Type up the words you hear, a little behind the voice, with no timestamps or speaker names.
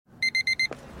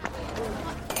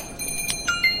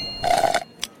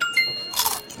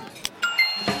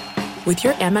With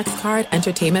your Amex card,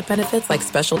 entertainment benefits like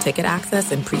special ticket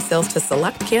access and pre-sales to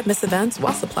select can't-miss events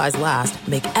while supplies last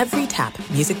make every tap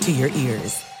music to your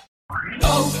ears.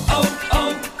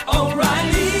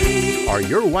 O'Reilly! Are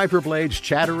your wiper blades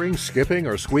chattering, skipping,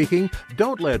 or squeaking?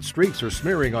 Don't let streaks or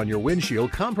smearing on your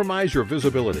windshield compromise your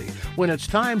visibility. When it's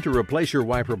time to replace your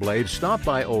wiper blades, stop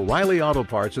by O'Reilly Auto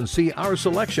Parts and see our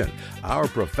selection. Our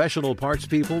professional parts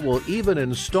people will even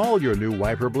install your new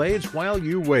wiper blades while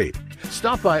you wait.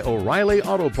 Stop by O'Reilly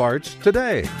Auto Parts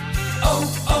today.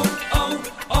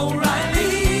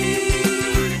 O'Reilly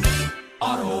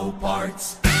Auto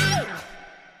Parts.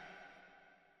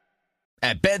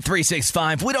 At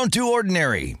Bet365, we don't do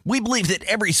ordinary. We believe that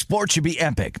every sport should be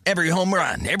epic. Every home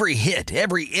run, every hit,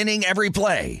 every inning, every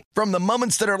play. From the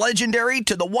moments that are legendary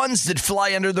to the ones that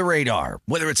fly under the radar.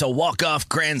 Whether it's a walk-off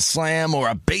grand slam or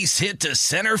a base hit to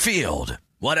center field.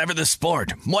 Whatever the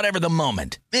sport, whatever the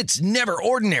moment, it's never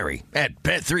ordinary at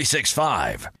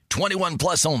Bet365. 21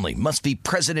 plus only. Must be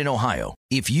present in Ohio.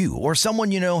 If you or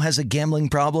someone you know has a gambling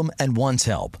problem and wants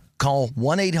help, call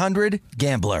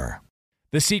 1-800-GAMBLER.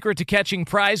 The secret to catching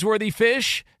prize-worthy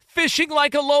fish? Fishing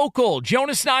like a local.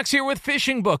 Jonas Knox here with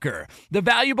Fishing Booker. The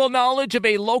valuable knowledge of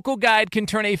a local guide can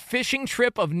turn a fishing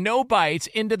trip of no bites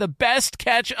into the best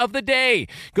catch of the day.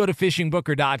 Go to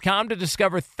fishingbooker.com to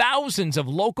discover thousands of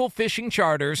local fishing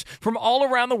charters from all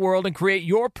around the world and create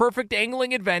your perfect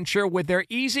angling adventure with their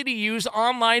easy-to-use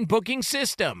online booking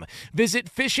system. Visit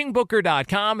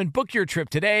fishingbooker.com and book your trip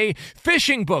today.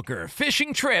 Fishing Booker.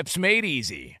 Fishing trips made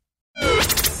easy.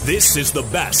 This is the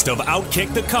best of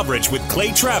Outkick the Coverage with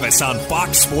Clay Travis on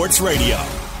Fox Sports Radio.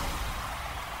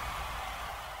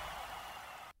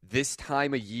 This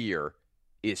time of year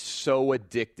is so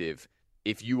addictive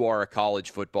if you are a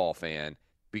college football fan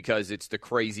because it's the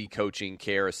crazy coaching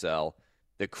carousel,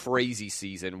 the crazy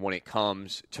season when it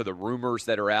comes to the rumors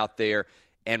that are out there,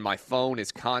 and my phone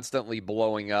is constantly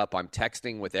blowing up. I'm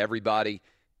texting with everybody,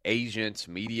 agents,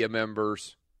 media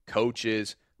members,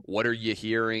 coaches. What are you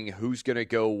hearing? Who's going to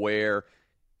go where?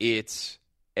 It's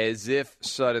as if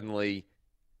suddenly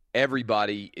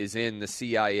everybody is in the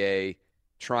CIA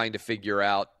trying to figure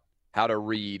out how to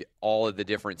read all of the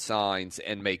different signs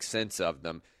and make sense of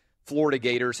them. Florida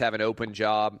Gators have an open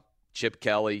job. Chip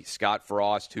Kelly, Scott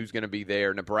Frost, who's going to be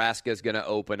there? Nebraska's going to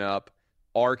open up.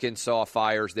 Arkansas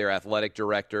fires their athletic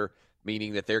director,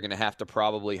 meaning that they're going to have to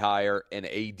probably hire an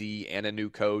AD and a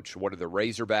new coach. What are the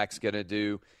Razorbacks going to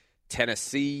do?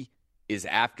 Tennessee is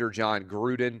after John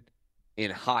Gruden in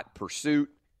hot pursuit.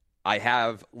 I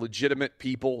have legitimate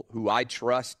people who I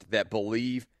trust that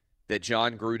believe that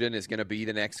John Gruden is going to be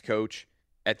the next coach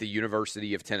at the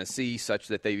University of Tennessee, such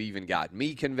that they've even got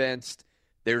me convinced.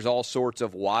 There's all sorts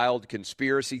of wild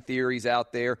conspiracy theories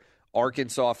out there.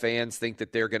 Arkansas fans think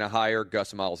that they're going to hire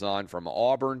Gus Malzahn from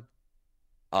Auburn.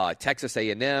 Texas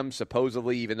A&M,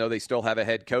 supposedly, even though they still have a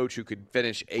head coach who could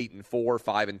finish 8-4,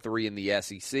 5-3 in the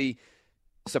SEC,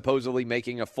 supposedly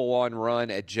making a full-on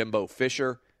run at Jimbo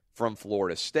Fisher from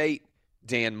Florida State.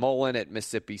 Dan Mullen at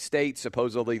Mississippi State,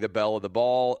 supposedly the belle of the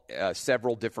ball.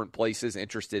 Several different places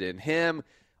interested in him.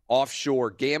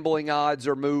 Offshore gambling odds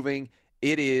are moving.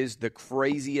 It is the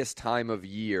craziest time of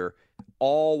year,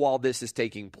 all while this is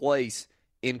taking place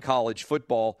in college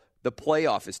football. The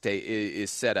playoff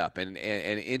is set up and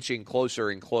inching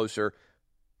closer and closer.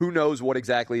 Who knows what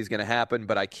exactly is going to happen,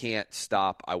 but I can't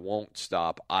stop. I won't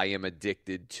stop. I am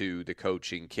addicted to the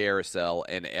coaching carousel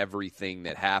and everything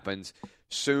that happens.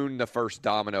 Soon the first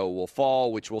domino will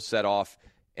fall, which will set off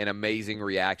an amazing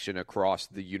reaction across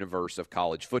the universe of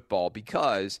college football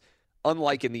because,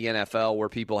 unlike in the NFL where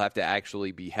people have to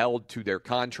actually be held to their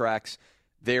contracts,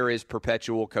 there is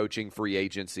perpetual coaching free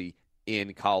agency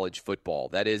in college football.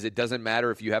 That is, it doesn't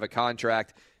matter if you have a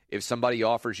contract. If somebody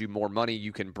offers you more money,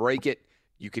 you can break it.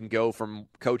 You can go from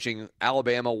coaching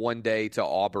Alabama one day to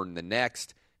Auburn the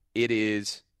next. It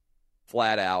is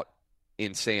flat out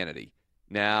insanity.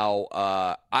 Now,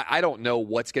 I don't know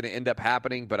what's going to end up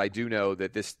happening, but I do know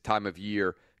that this time of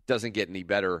year doesn't get any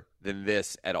better than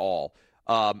this at all.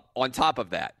 On top of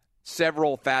that,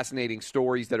 several fascinating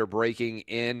stories that are breaking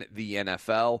in the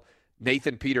NFL.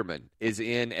 Nathan Peterman is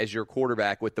in as your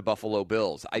quarterback with the Buffalo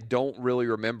Bills. I don't really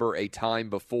remember a time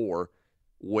before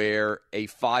where a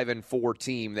 5-4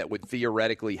 team that would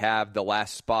theoretically have the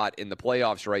last spot in the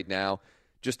playoffs right now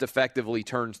just effectively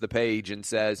turns the page and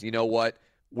says, you know what,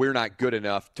 we're not good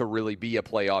enough to really be a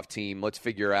playoff team. Let's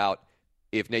figure out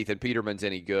if Nathan Peterman's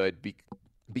any good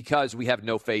because we have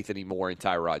no faith anymore in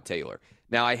Tyrod Taylor.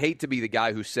 Now, I hate to be the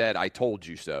guy who said, I told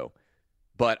you so.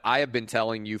 But I have been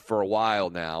telling you for a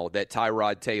while now that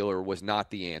Tyrod Taylor was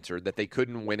not the answer, that they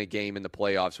couldn't win a game in the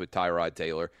playoffs with Tyrod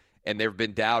Taylor. And there have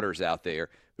been doubters out there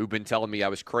who've been telling me I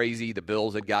was crazy. The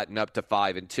Bills had gotten up to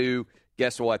 5-2.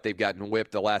 Guess what? They've gotten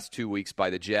whipped the last 2 weeks by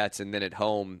the Jets, and then at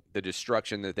home, the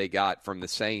destruction that they got from the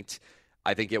Saints.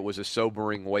 I think it was a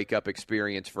sobering wake-up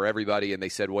experience for everybody, and they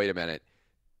said, wait a minute,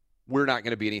 we're not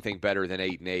going to be anything better than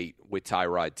 8-8 with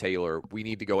Tyrod Taylor. We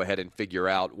need to go ahead and figure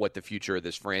out what the future of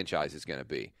this franchise is going to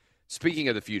be. Speaking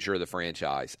of the future of the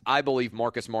franchise, I believe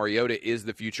Marcus Mariota is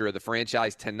the future of the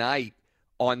franchise. Tonight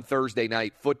on Thursday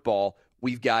Night Football,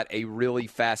 we've got a really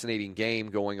fascinating game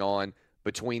going on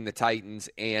between the Titans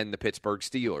and the Pittsburgh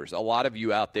Steelers. A lot of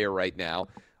you out there right now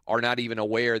are not even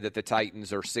aware that the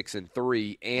Titans are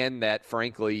 6-3, and that,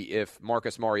 frankly, if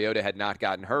Marcus Mariota had not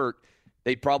gotten hurt,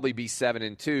 they'd probably be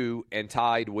 7-2 and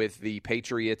tied with the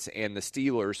Patriots and the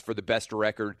Steelers for the best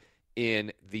record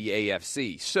in the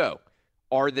AFC. So,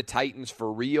 are the Titans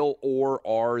for real, or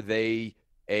are they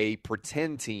a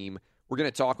pretend team? We're going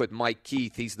to talk with Mike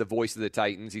Keith. He's the voice of the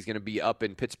Titans. He's going to be up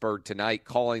in Pittsburgh tonight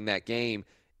calling that game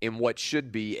in what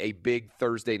should be a big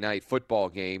Thursday night football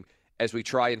game as we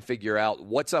try and figure out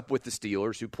what's up with the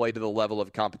Steelers, who play to the level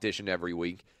of competition every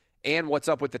week, and what's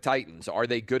up with the Titans. Are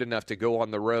they good enough to go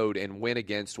on the road and win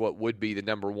against what would be the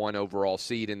number one overall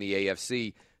seed in the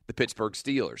AFC, the Pittsburgh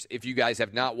Steelers? If you guys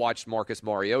have not watched Marcus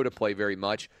Mariota play very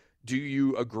much, do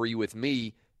you agree with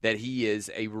me that he is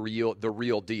the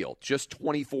real deal? Just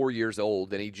 24 years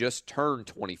old, and he just turned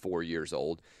 24 years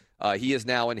old. He is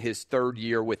now in his third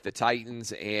year with the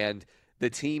Titans, and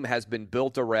the team has been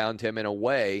built around him in a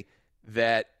way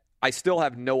that I still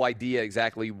have no idea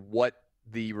exactly what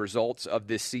the results of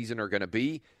this season are going to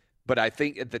be, but I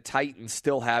think that the Titans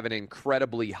still have an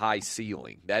incredibly high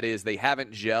ceiling. That is, they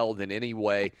haven't gelled in any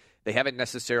way. They haven't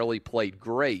necessarily played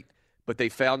great, but they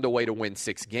found a way to win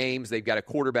 6 games. They've got a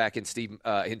quarterback in Steve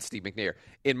McNair,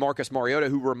 in Marcus Mariota,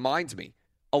 who reminds me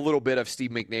a little bit of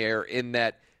Steve McNair in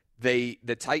that the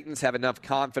Titans have enough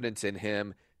confidence in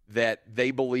him that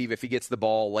they believe if he gets the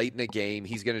ball late in a game,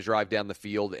 he's going to drive down the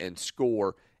field and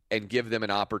score and give them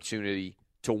an opportunity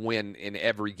to win in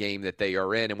every game that they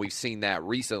are in. And we've seen that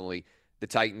recently, the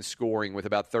Titans scoring with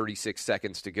about 36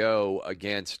 seconds to go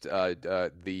against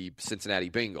the Cincinnati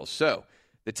Bengals. So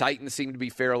the Titans seem to be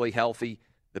fairly healthy.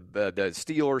 The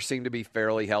Steelers seem to be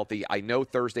fairly healthy. I know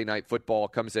Thursday Night Football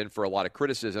comes in for a lot of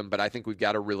criticism, but I think we've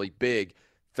got a really big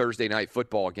Thursday Night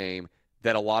Football game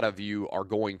that a lot of you are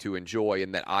going to enjoy,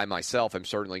 and that I myself am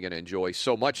certainly going to enjoy,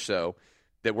 so much so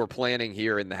that we're planning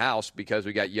here in the house, because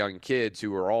we got young kids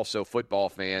who are also football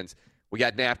fans. We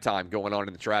got nap time going on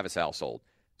in the Travis household.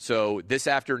 So this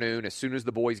afternoon, as soon as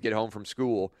the boys get home from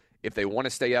school, if they want to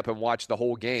stay up and watch the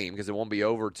whole game, because it won't be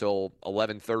over till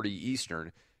 11:30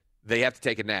 Eastern, they have to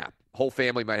take a nap. Whole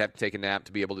family might have to take a nap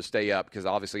to be able to stay up, because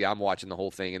obviously I'm watching the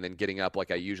whole thing and then getting up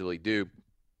like I usually do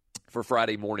for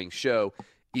Friday morning show,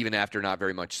 even after not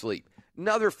very much sleep.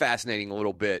 Another fascinating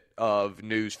little bit of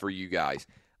news for you guys.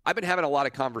 I've been having a lot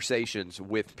of conversations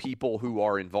with people who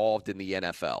are involved in the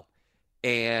NFL.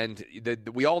 And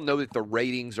we all know that the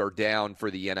ratings are down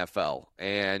for the NFL,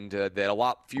 and that a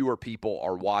lot fewer people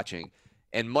are watching.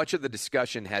 And much of the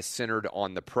discussion has centered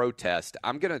on the protest.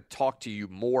 I'm going to talk to you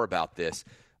more about this,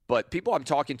 but people I'm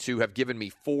talking to have given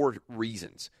me 4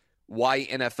 reasons why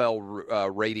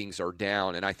NFL ratings are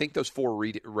down, and I think those 4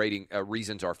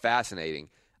 reasons are fascinating.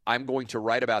 I'm going to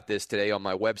write about this today on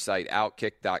my website,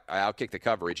 Outkick the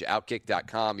Coverage,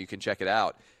 Outkick.com. You can check it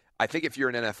out. I think if you're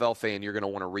an NFL fan, you're going to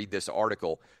want to read this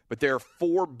article. But there are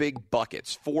 4 big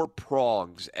buckets, 4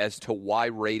 prongs as to why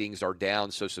ratings are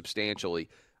down so substantially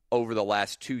over the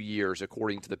last 2 years,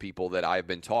 according to the people that I've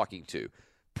been talking to.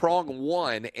 Prong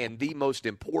 1, and the most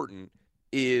important,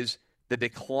 is the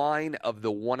decline of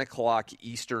the 1 o'clock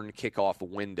Eastern kickoff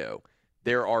window.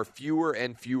 There are fewer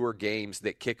and fewer games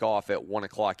that kick off at 1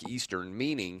 o'clock Eastern,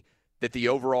 meaning that the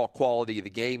overall quality of the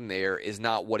game there is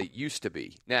not what it used to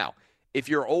be. Now, if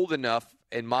you're old enough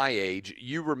and my age,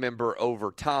 you remember over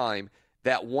time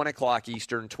that 1 o'clock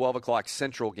Eastern, 12 o'clock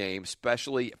Central game,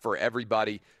 especially for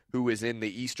everybody who is in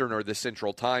the Eastern or the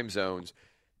Central time zones,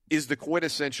 is the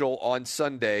quintessential on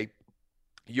Sunday.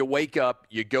 You wake up,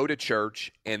 you go to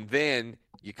church, and then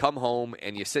you come home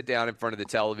and you sit down in front of the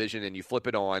television and you flip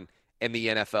it on, and the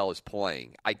NFL is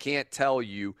playing. I can't tell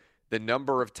you the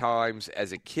number of times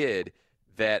as a kid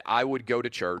that I would go to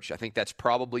church. I think that's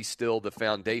probably still the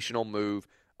foundational move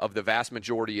of the vast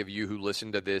majority of you who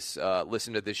listen to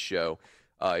this show.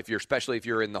 Especially if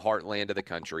you're in the heartland of the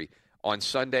country. On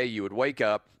Sunday, you would wake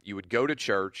up, you would go to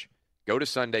church, go to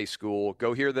Sunday school,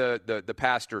 go hear the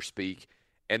pastor speak,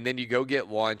 and then you go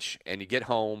get lunch, and you get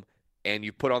home, and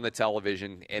you put on the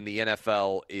television, and the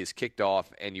NFL is kicked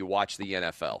off, and you watch the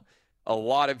NFL. A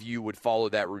lot of you would follow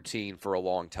that routine for a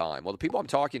long time. Well, the people I'm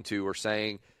talking to are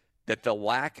saying that the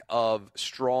lack of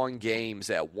strong games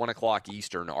at 1 o'clock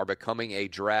Eastern are becoming a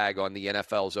drag on the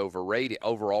NFL's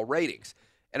overall ratings.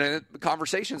 And in the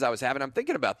conversations I was having, I'm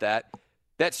thinking about that.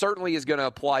 That certainly is going to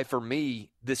apply for me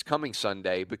this coming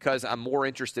Sunday because I'm more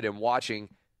interested in watching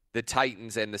the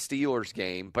Titans and the Steelers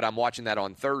game, but I'm watching that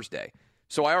on Thursday.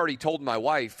 So I already told my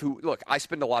wife, look, I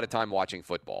spend a lot of time watching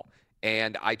football,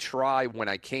 and I try when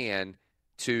I can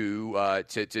to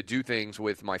do things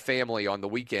with my family on the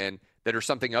weekend that are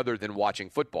something other than watching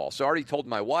football. So I already told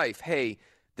my wife, hey,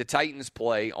 the Titans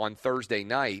play on Thursday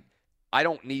night. I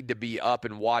don't need to be up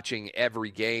and watching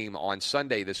every game on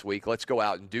Sunday this week. Let's go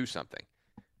out and do something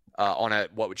on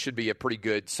what should be a pretty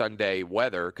good Sunday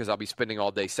weather because I'll be spending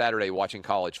all day Saturday watching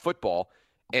college football.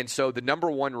 And so the number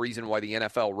one reason why the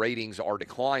NFL ratings are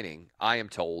declining, I am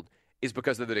told, is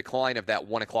because of the decline of that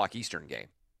 1 o'clock Eastern game.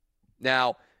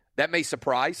 Now, that may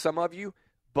surprise some of you,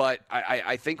 but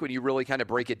I think when you really kind of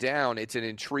break it down, it's an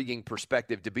intriguing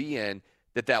perspective to be in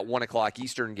that 1 o'clock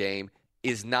Eastern game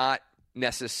is not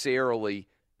necessarily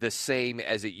the same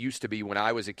as it used to be when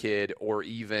I was a kid or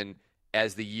even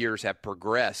as the years have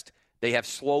progressed. They have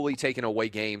slowly taken away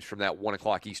games from that 1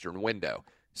 o'clock Eastern window.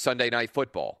 Sunday Night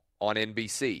Football on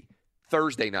NBC,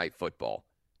 Thursday Night Football.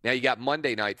 Now you got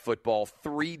Monday Night Football,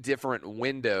 3 different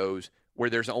windows where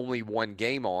there's only one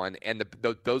game on, and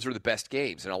those are the best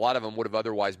games. And a lot of them would have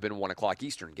otherwise been 1 o'clock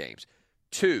Eastern games.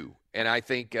 2, and I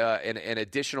think an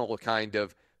additional kind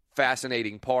of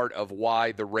fascinating part of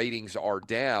why the ratings are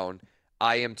down,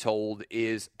 I am told,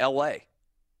 is L.A.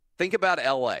 Think about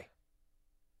L.A.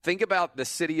 Think about the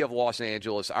city of Los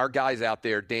Angeles. Our guys out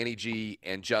there, Danny G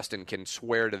and Justin, can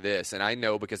swear to this, and I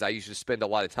know because I used to spend a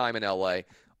lot of time in L.A.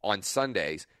 on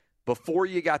Sundays. Before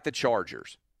you got the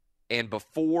Chargers and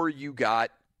before you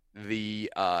got the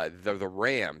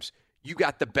Rams, you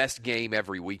got the best game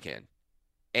every weekend.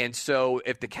 And so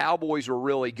if the Cowboys were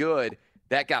really good,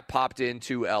 that got popped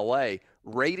into L.A.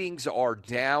 Ratings are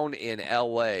down in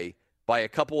L.A. by a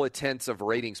couple of tenths of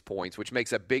ratings points, which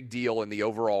makes a big deal in the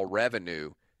overall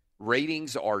revenue.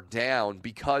 Ratings are down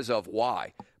because of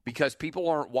why? Because people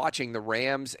aren't watching the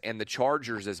Rams and the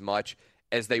Chargers as much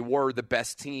as they were the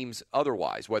best teams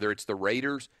otherwise, whether it's the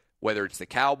Raiders, whether it's the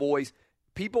Cowboys.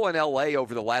 People in L.A.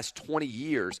 over the last 20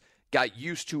 years got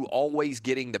used to always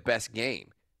getting the best game.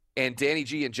 And Danny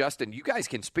G and Justin, you guys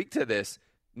can speak to this.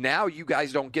 Now you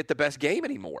guys don't get the best game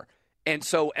anymore. And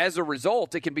so as a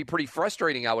result, it can be pretty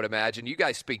frustrating, I would imagine. You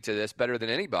guys speak to this better than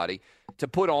anybody, to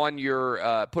put on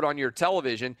your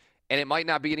television, and it might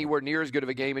not be anywhere near as good of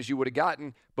a game as you would have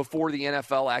gotten before the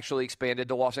NFL actually expanded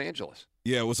to Los Angeles.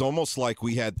 Yeah, it was almost like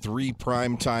we had 3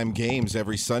 primetime games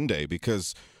every Sunday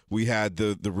because we had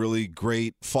the really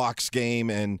great Fox game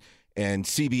and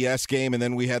CBS game, and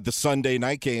then we had the Sunday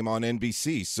night game on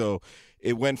NBC. So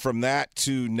it went from that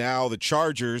to now the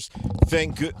Chargers.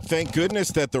 Thank goodness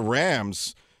that the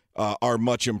Rams are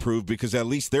much improved because at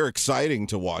least they're exciting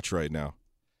to watch right now.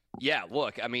 Yeah,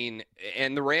 look, I mean,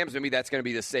 and the Rams, maybe that's going to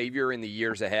be the savior in the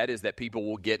years ahead is that people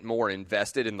will get more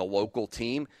invested in the local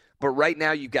team. But right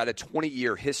now you've got a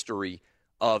 20-year history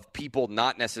of people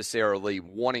not necessarily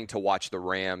wanting to watch the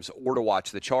Rams or to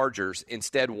watch the Chargers,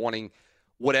 instead wanting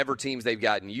whatever teams they've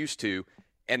gotten used to,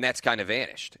 and that's kind of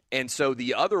vanished. And so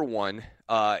the other one,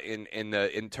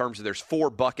 in terms of there's 4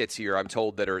 buckets here, I'm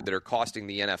told, that are costing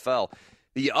the NFL.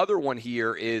 The other one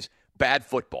here is bad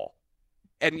football.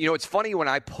 And, you know, it's funny when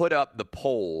I put up the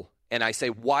poll and I say,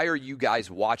 why are you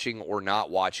guys watching or not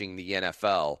watching the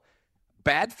NFL?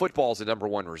 Bad football is the number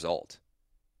one result.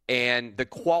 And the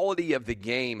quality of the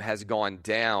game has gone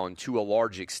down to a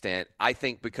large extent, I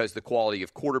think, because the quality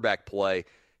of quarterback play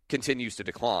continues to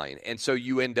decline. And so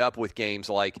you end up with games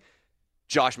like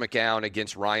Josh McCown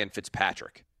against Ryan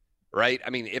Fitzpatrick, right? I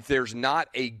mean, if there's not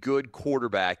a good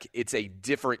quarterback, it's a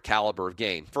different caliber of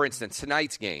game. For instance,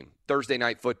 tonight's game, Thursday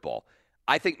Night Football,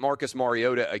 I think Marcus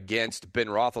Mariota against Ben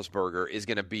Roethlisberger is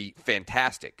going to be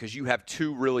fantastic because you have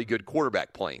 2 really good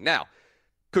quarterback playing. Now,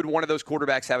 could one of those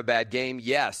quarterbacks have a bad game?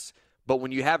 Yes. But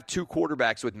when you have 2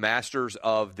 quarterbacks with masters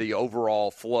of the overall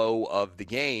flow of the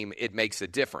game, it makes a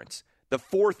difference. The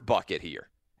 4th bucket here,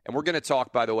 and we're going to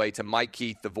talk, by the way, to Mike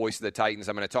Keith, the voice of the Titans.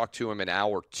 I'm going to talk to him in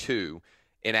hour 2.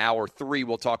 In hour 3,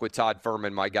 we'll talk with Todd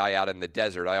Furman, my guy out in the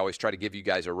desert. I always try to give you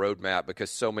guys a roadmap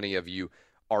because so many of you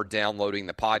are downloading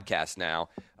the podcast now.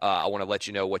 I want to let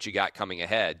you know what you got coming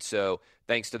ahead. So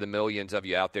thanks to the millions of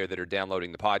you out there that are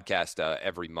downloading the podcast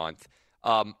every month.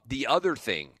 The other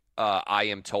thing I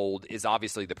am told is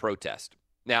obviously the protest.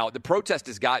 Now, the protest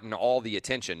has gotten all the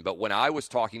attention, but when I was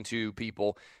talking to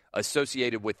people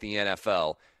associated with the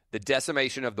NFL, the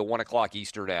decimation of the 1 o'clock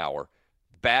Eastern hour,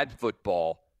 bad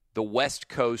football, the West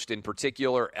Coast, in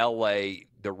particular LA,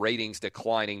 the ratings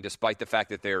declining despite the fact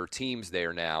that there are teams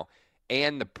there now,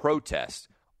 and the protests.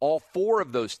 All four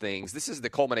of those things, this is the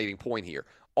culminating point here,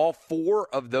 all four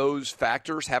of those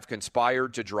factors have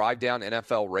conspired to drive down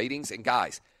NFL ratings. And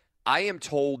guys, I am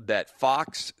told that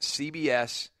Fox,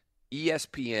 CBS,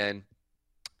 ESPN,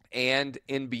 and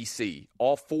NBC,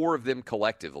 all four of them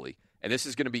collectively, and this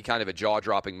is going to be kind of a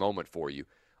jaw-dropping moment for you,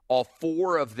 all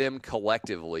four of them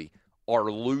collectively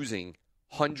are losing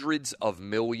hundreds of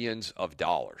millions of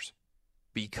dollars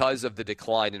because of the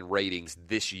decline in ratings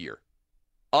this year.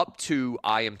 Up to,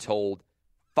 I am told,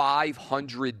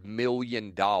 $500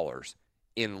 million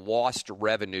in lost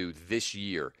revenue this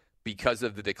year because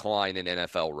of the decline in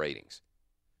NFL ratings.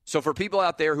 So for people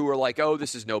out there who are like, oh,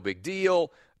 this is no big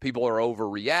deal, people are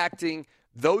overreacting,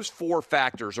 those four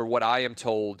factors are what I am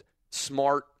told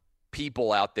smart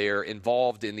people out there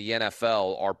involved in the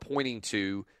NFL are pointing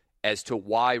to as to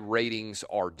why ratings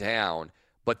are down.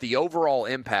 But the overall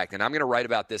impact, and I'm going to write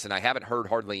about this, and I haven't heard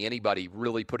hardly anybody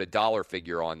really put a dollar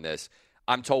figure on this,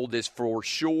 I'm told is for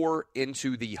sure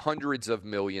into the hundreds of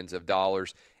millions of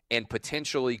dollars and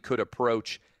potentially could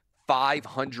approach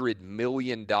 $500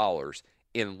 million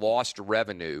in lost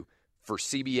revenue for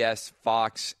CBS,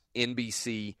 Fox,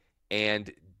 NBC,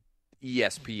 and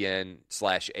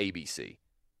ESPN/ABC.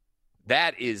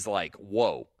 That is like,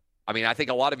 whoa. I mean, I think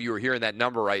a lot of you are hearing that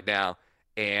number right now,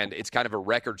 and it's kind of a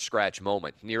record scratch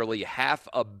moment. Nearly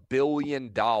 $500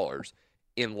 million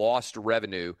in lost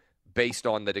revenue based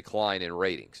on the decline in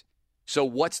ratings. So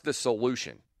what's the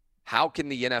solution? How can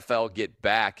the NFL get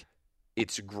back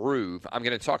its groove? I'm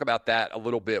going to talk about that a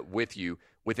little bit with you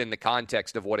within the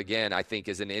context of what, again, I think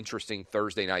is an interesting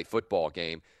Thursday night football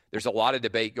game. There's a lot of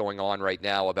debate going on right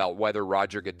now about whether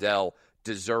Roger Goodell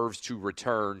deserves to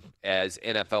return as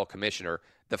NFL commissioner.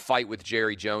 The fight with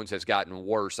Jerry Jones has gotten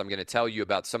worse. I'm going to tell you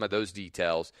about some of those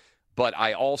details. But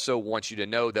I also want you to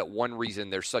know that one reason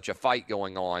there's such a fight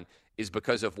going on is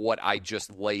because of what I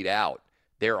just laid out.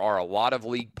 There are a lot of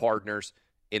league partners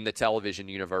in the television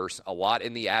universe, a lot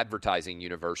in the advertising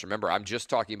universe. Remember, I'm just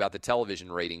talking about the television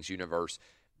ratings universe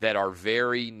that are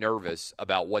very nervous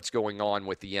about what's going on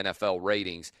with the NFL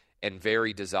ratings and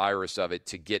very desirous of it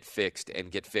to get fixed and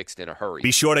get fixed in a hurry.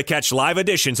 Be sure to catch live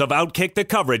editions of Outkick the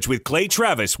Coverage with Clay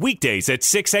Travis weekdays at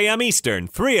 6 a.m. Eastern,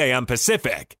 3 a.m.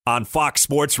 Pacific on Fox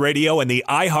Sports Radio and the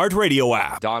iHeartRadio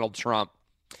app. Donald Trump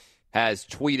has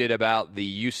tweeted about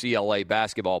the UCLA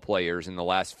basketball players in the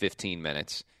last 15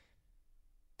 minutes.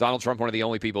 Donald Trump, one of the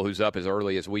only people who's up as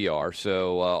early as we are,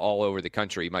 so all over the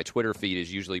country. My Twitter feed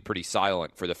is usually pretty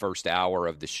silent for the first hour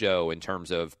of the show in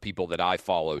terms of people that I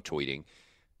follow tweeting.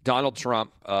 Donald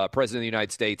Trump, President of the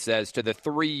United States, says, to the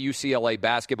 3 UCLA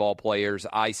basketball players,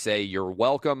 I say you're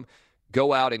welcome.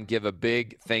 Go out and give a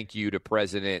big thank you to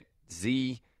President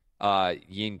Xi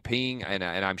Jinping, and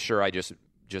I'm sure I just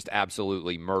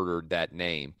absolutely murdered that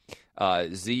name.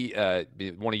 Xi,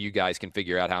 one of you guys can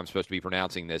figure out how I'm supposed to be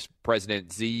pronouncing this.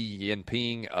 President Xi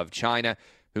Jinping of China,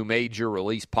 who made your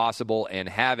release possible, and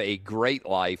have a great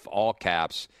life, all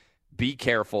caps. Be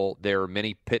careful. There are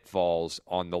many pitfalls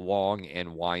on the long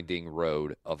and winding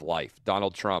road of life.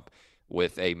 Donald Trump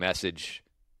with a message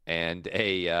and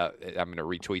I'm going to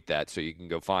retweet that so you can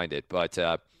go find it. But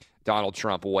Donald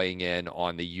Trump weighing in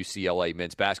on the UCLA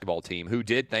men's basketball team, who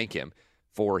did thank him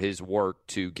for his work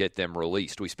to get them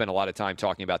released. We spent a lot of time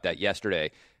talking about that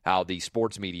yesterday, how the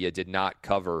sports media did not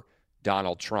cover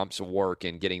Donald Trump's work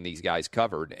in getting these guys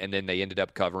covered, and then they ended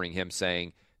up covering him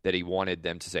saying that he wanted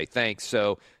them to say thanks.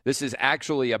 So this is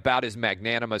actually about as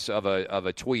magnanimous of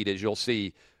a tweet as you'll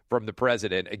see from the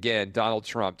president. Again, Donald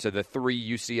Trump, to the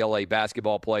 3 UCLA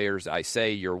basketball players, I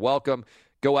say you're welcome.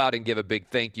 Go out and give a big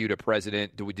thank you to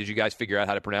President. Did you guys figure out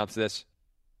how to pronounce this?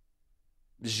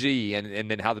 Xi, and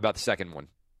then how about the second one?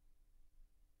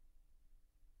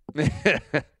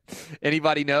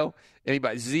 Anybody know?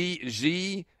 Anybody?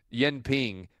 Xi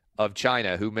Jinping of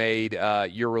China, who made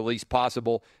your release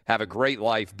possible. Have a great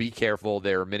life. Be careful.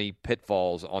 There are many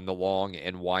pitfalls on the long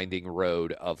and winding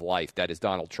road of life. That is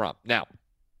Donald Trump. Now,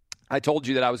 I told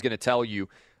you that I was going to tell you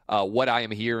what I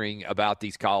am hearing about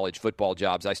these college football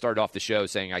jobs. I started off the show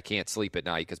saying I can't sleep at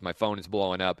night because my phone is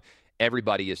blowing up.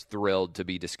 Everybody is thrilled to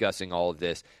be discussing all of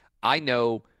this. I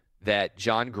know that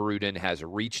John Gruden has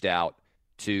reached out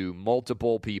to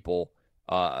multiple people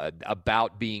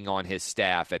about being on his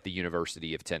staff at the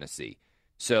University of Tennessee.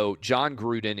 So John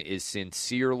Gruden is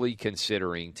sincerely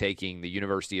considering taking the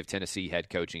University of Tennessee head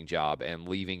coaching job and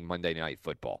leaving Monday Night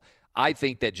Football. I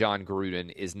think that John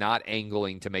Gruden is not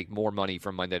angling to make more money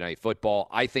from Monday Night Football.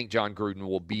 I think John Gruden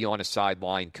will be on a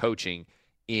sideline coaching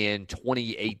in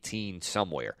 2018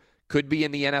 somewhere. Could be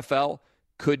in the NFL,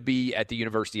 could be at the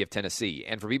University of Tennessee.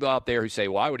 And for people out there who say,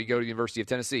 why would he go to the University of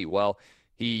Tennessee? Well,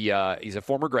 he's a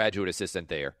former graduate assistant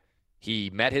there.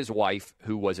 He met his wife,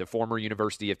 who was a former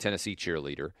University of Tennessee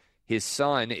cheerleader. His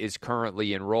son is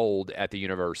currently enrolled at the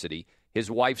university. His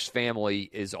wife's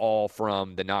family is all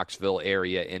from the Knoxville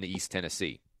area in East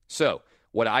Tennessee. So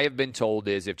what I have been told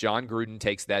is if John Gruden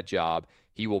takes that job,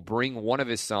 he will bring one of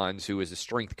his sons, who is a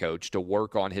strength coach, to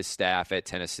work on his staff at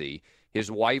Tennessee. His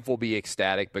wife will be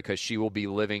ecstatic because she will be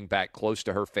living back close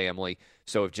to her family.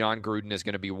 So if John Gruden is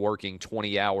going to be working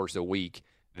 20 hours a week,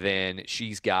 then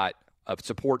she's got a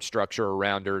support structure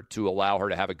around her to allow her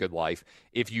to have a good life.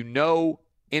 If you know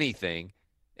anything,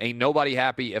 ain't nobody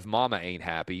happy if mama ain't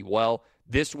happy. Well,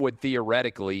 this would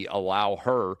theoretically allow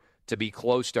her to be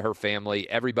close to her family,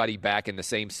 everybody back in the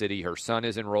same city. Her son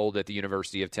is enrolled at the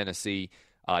University of Tennessee.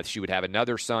 She would have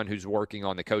another son who's working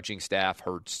on the coaching staff.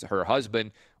 Her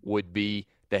husband would be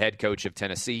the head coach of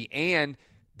Tennessee. And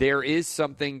there is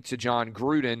something to John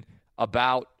Gruden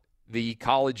about the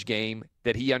college game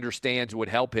that he understands would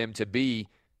help him to be,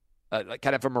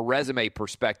 kind of from a resume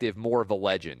perspective, more of a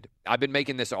legend. I've been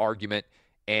making this argument,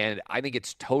 and I think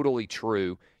it's totally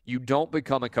true. You don't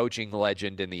become a coaching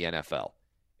legend in the NFL.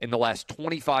 In the last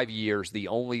 25 years, the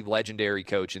only legendary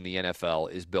coach in the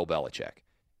NFL is Bill Belichick.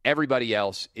 Everybody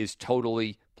else is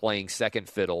totally playing second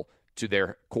fiddle to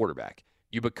their quarterback.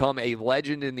 You become a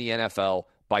legend in the NFL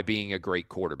by being a great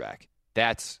quarterback.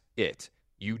 That's it.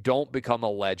 You don't become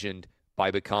a legend by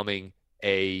becoming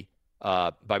a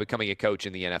coach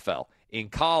in the NFL. In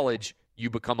college,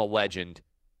 you become a legend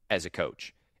as a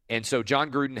coach. And so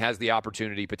John Gruden has the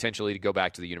opportunity potentially to go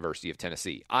back to the University of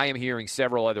Tennessee. I am hearing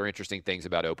several other interesting things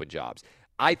about open jobs.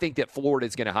 I think that Florida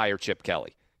is going to hire Chip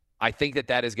Kelly. I think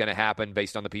that is going to happen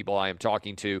based on the people I am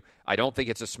talking to. I don't think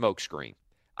it's a smokescreen.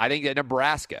 I think that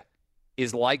Nebraska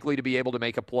is likely to be able to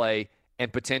make a play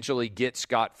and potentially get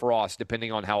Scott Frost,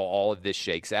 depending on how all of this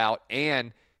shakes out.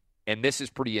 And this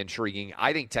is pretty intriguing,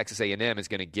 I think Texas A&M is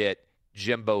going to get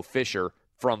Jimbo Fisher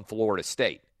from Florida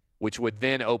State, which would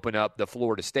then open up the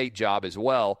Florida State job as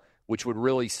well, which would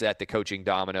really set the coaching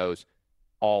dominoes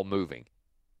all moving.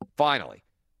 Finally,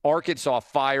 Arkansas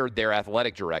fired their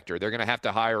athletic director. They're going to have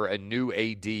to hire a new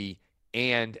AD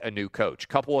and a new coach.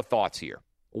 Couple of thoughts here.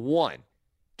 One,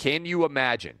 can you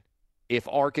imagine if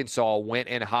Arkansas went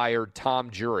and hired Tom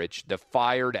Jurich, the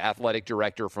fired athletic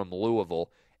director from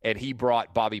Louisville, and he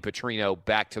brought Bobby Petrino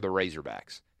back to the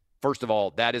Razorbacks? First of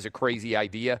all, that is a crazy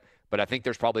idea, but I think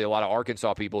there's probably a lot of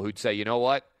Arkansas people who'd say, you know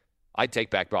what, I'd take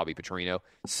back Bobby Petrino.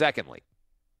 Secondly,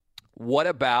 what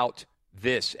about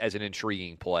this as an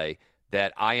intriguing play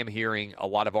that I am hearing a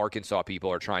lot of Arkansas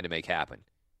people are trying to make happen?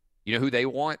 You know who they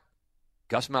want?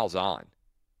 Gus Malzahn,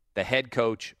 the head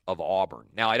coach of Auburn.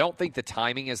 Now, I don't think the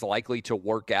timing is likely to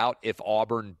work out if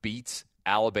Auburn beats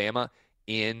Alabama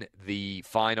in the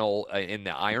final, in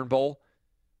the Iron Bowl.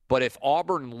 But if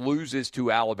Auburn loses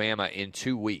to Alabama in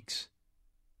 2 weeks,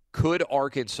 could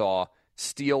Arkansas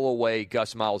steal away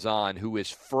Gus Malzahn, who is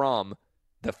from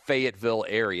the Fayetteville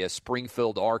area,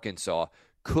 Springfield, Arkansas?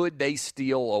 Could they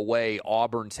steal away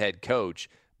Auburn's head coach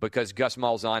because Gus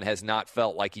Malzahn has not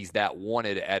felt like he's that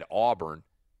wanted at Auburn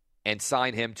and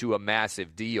sign him to a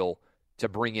massive deal to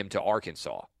bring him to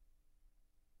Arkansas?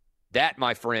 That,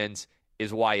 my friends,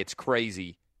 is why it's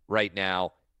crazy right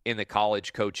now in the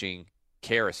college coaching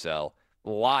carousel.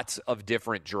 Lots of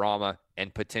different drama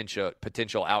and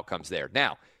potential outcomes there.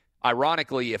 Now,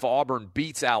 ironically, if Auburn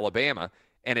beats Alabama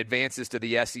and advances to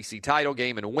the SEC title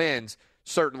game and wins,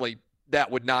 certainly that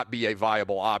would not be a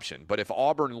viable option. But if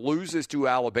Auburn loses to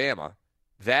Alabama,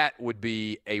 that would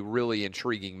be a really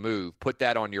intriguing move. Put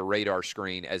that on your radar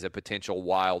screen as a potential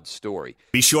wild story.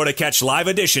 Be sure to catch live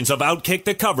editions of Outkick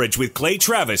the Coverage with Clay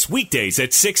Travis weekdays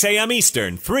at 6 a.m.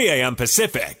 Eastern, 3 a.m.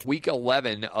 Pacific. Week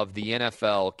 11 of the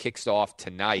NFL kicks off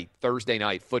tonight, Thursday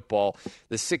night football.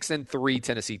 The 6-3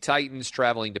 Tennessee Titans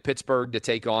traveling to Pittsburgh to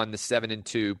take on the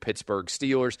 7-2 Pittsburgh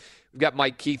Steelers. We've got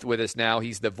Mike Keith with us now.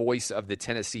 He's the voice of the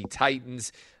Tennessee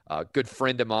Titans. A good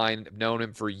friend of mine. I've known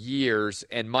him for years.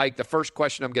 And, Mike, the first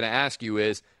question I'm going to ask you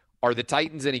is, are the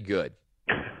Titans any good?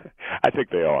 I think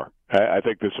they are. I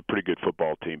think this is a pretty good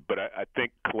football team. But I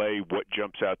think, Clay, what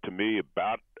jumps out to me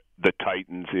about the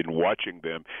Titans in watching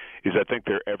them is I think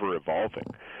they're ever evolving.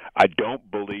 I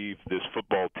don't believe this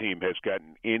football team has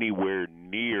gotten anywhere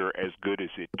near as good as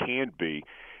it can be.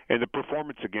 And the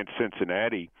performance against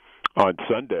Cincinnati on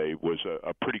Sunday was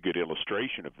a pretty good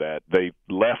illustration of that. They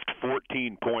left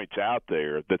 14 points out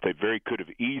there that they very could have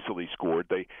easily scored.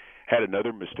 They had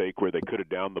another mistake where they could have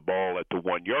downed the ball at the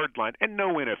 1 yard line, and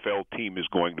no NFL team is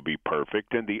going to be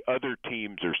perfect, and the other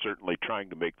teams are certainly trying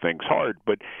to make things hard.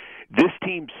 But this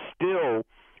team still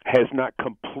has not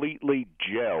completely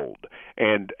gelled.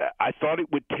 And I thought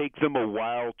it would take them a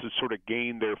while to sort of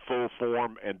gain their full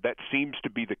form, and that seems to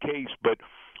be the case. But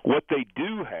what they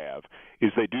do have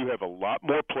is they do have a lot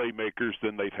more playmakers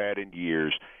than they've had in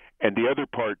years. And the other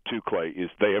part, too, Clay,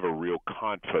 is they have a real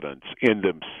confidence in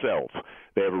themselves.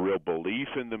 They have a real belief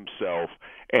in themselves.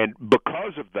 And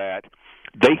because of that,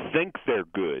 they think they're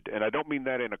good. And I don't mean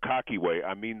that in a cocky way.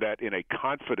 I mean that in a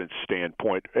confidence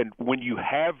standpoint. And when you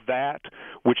have that,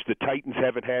 which the Titans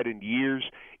haven't had in years,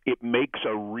 it makes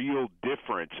a real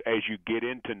difference as you get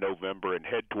into November and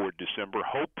head toward December,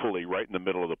 hopefully right in the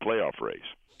middle of the playoff race.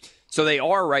 So they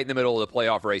are right in the middle of the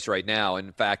playoff race right now.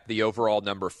 In fact, the overall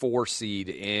number 4 seed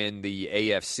in the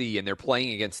AFC, and they're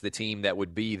playing against the team that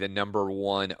would be the number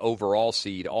 1 overall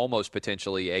seed, almost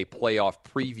potentially a playoff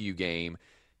preview game.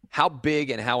 How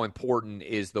big and how important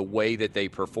is the way that they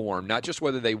perform, not just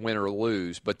whether they win or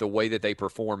lose, but the way that they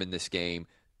perform in this game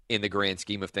in the grand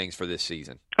scheme of things for this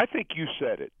season? I think you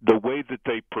said it, the way that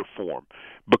they perform.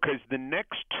 Because the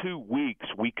next 2 weeks,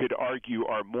 we could argue,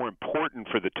 are more important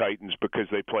for the Titans because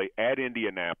they play at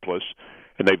Indianapolis,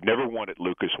 and they've never won at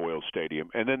Lucas Oil Stadium.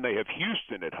 And then they have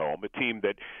Houston at home, a team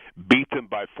that beat them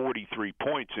by 43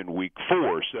 points in Week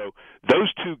 4. So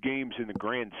those 2 games in the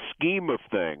grand scheme of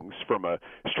things, from a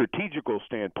strategical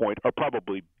standpoint, are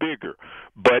probably bigger.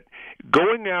 But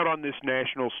going out on this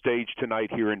national stage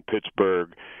tonight here in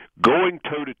Pittsburgh, going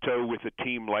toe-to-toe with a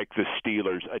team like the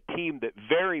Steelers, a team that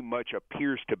very much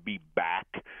appears to be back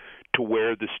to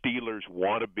where the Steelers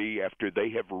want to be after they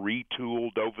have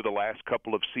retooled over the last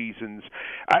couple of seasons,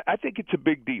 I think it's a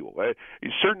big deal.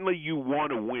 Certainly you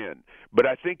want to win, but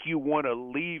I think you want to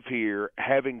leave here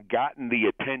having gotten the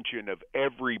attention of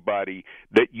everybody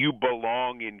that you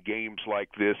belong in games like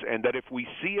this, and that if we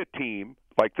see a team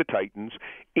like the Titans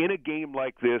in a game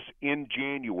like this in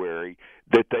January,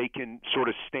 that they can sort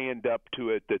of stand up to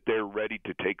it, that they're ready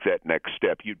to take that next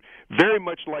step. You'd very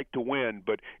much like to win,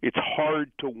 but it's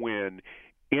hard to win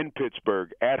in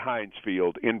Pittsburgh at Heinz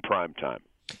Field in prime time.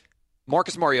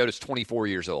 Marcus Mariota is 24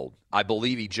 years old. I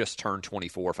believe he just turned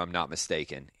 24, if I'm not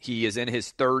mistaken. He is in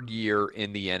his 3rd year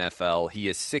in the NFL. He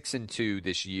is 6-2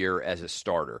 this year as a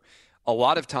starter. A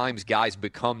lot of times guys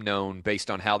become known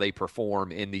based on how they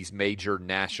perform in these major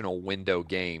national window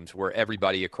games where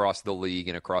everybody across the league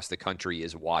and across the country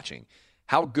is watching.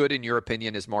 How good, in your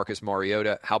opinion, is Marcus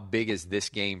Mariota? How big is this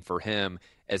game for him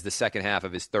as the second half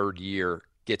of his 3rd year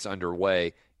gets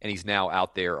underway and he's now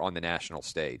out there on the national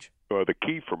stage? Well, the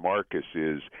key for Marcus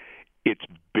is it's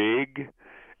big.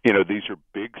 You know, these are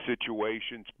big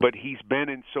situations, but he's been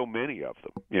in so many of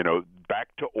them. You know,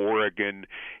 back to Oregon,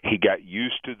 he got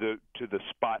used to the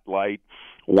spotlight,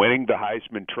 winning the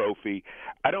Heisman Trophy.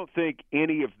 I don't think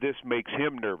any of this makes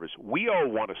him nervous. We all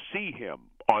want to see him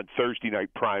on Thursday night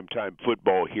primetime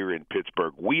football here in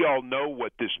Pittsburgh. We all know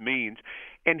what this means,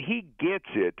 and he gets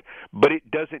it, but it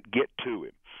doesn't get to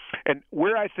him. And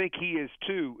where I think he is,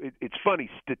 too, it's funny,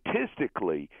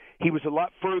 statistically, he was a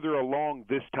lot further along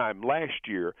this time last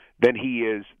year than he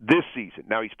is this season.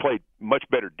 Now, he's played much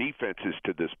better defenses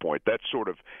to this point. That's sort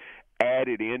of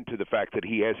added into the fact that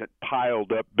he hasn't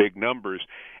piled up big numbers.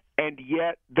 And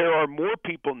yet there are more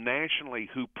people nationally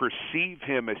who perceive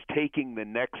him as taking the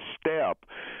next step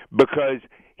because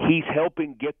he's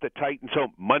helping get the Titans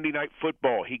home. Monday Night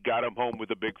Football, he got them home with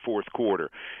a big 4th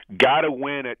quarter. Got a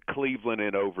win at Cleveland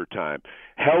in overtime.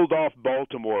 Held off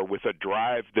Baltimore with a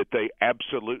drive that they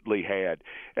absolutely had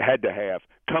to have.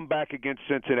 Come back against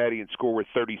Cincinnati and score with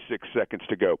 36 seconds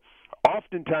to go.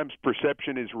 Oftentimes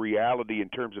perception is reality in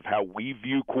terms of how we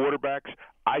view quarterbacks.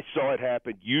 I saw it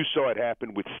happen. You saw it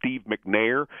happen with Steve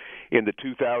McNair in the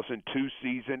 2002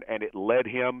 season, and it led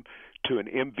him to an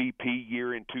MVP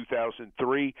year in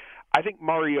 2003. I think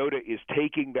Mariota is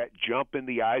taking that jump in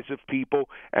the eyes of people,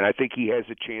 and I think he has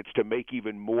a chance to make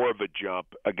even more of a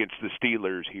jump against the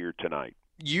Steelers here tonight.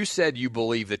 You said you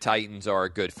believe the Titans are a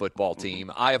good football team.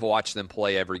 I have watched them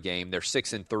play every game. They're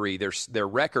 6-3. Their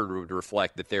record would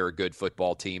reflect that they're a good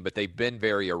football team, but they've been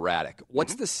very erratic.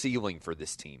 What's the ceiling for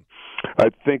this team? I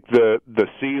think the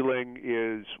ceiling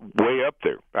is way up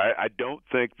there. I don't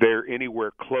think they're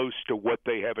anywhere close to what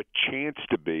they have a chance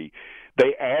to be.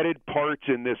 They added parts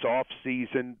in this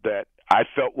offseason that I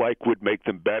felt like would make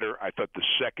them better. I thought the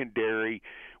secondary,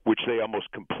 which they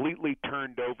almost completely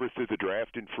turned over through the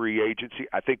draft and free agency,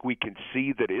 I think we can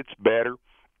see that it's better.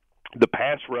 The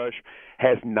pass rush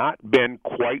has not been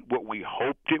quite what we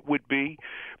hoped it would be,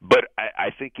 but I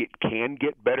think it can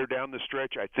get better down the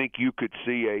stretch. I think you could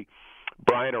see a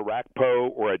Brian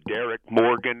Orakpo or a Derek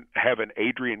Morgan have an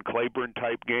Adrian Claiborne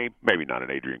type game. Maybe not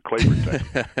an Adrian Claiborne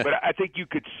type, but I think you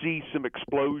could see some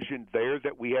explosion there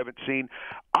that we haven't seen.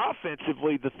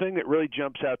 Offensively, the thing that really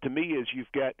jumps out to me is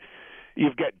you've got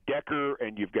Decker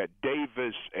and you've got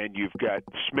Davis and you've got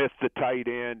Smith, the tight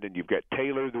end, and you've got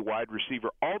Taylor, the wide receiver,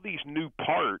 all these new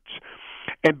parts.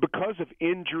 And because of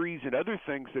injuries and other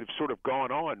things that have sort of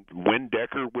gone on, when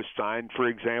Decker was signed, for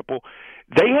example,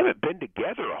 they haven't been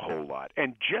together a whole lot.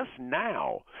 And just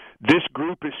now, this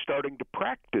group is starting to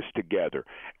practice together.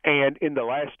 And in the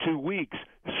last 2 weeks,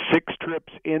 6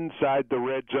 trips inside the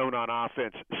red zone on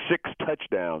offense, 6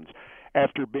 touchdowns,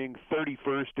 after being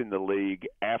 31st in the league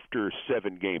after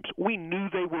 7 games. We knew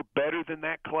they were better than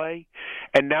that, Clay,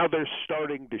 and now they're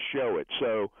starting to show it.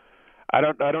 So I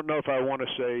don't know if I want to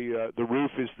say the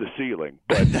roof is the ceiling,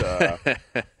 but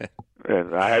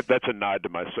and that's a nod to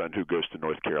my son who goes to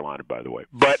North Carolina, by the way.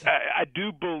 But I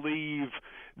do believe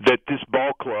that this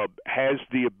ball club has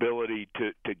the ability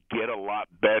to get a lot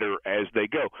better as they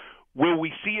go. Will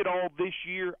we see it all this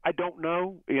year? I don't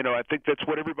know. I think that's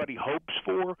what everybody hopes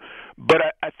for. But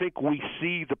I think we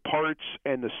see the parts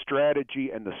and the strategy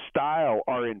and the style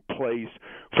are in place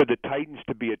for the Titans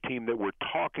to be a team that we're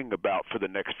talking about for the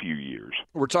next few years.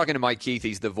 We're talking to Mike Keith.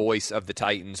 He's the voice of the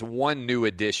Titans. One new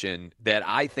addition that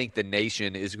I think the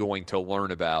nation is going to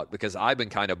learn about, because I've been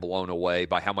kind of blown away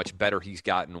by how much better he's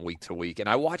gotten week to week. And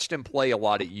I watched him play a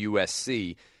lot at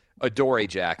USC, Adoree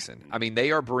Jackson. I mean,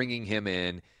 they are bringing him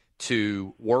in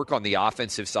to work on the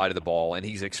offensive side of the ball, and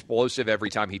he's explosive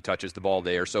every time he touches the ball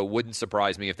there. So it wouldn't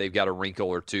surprise me if they've got a wrinkle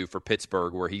or two for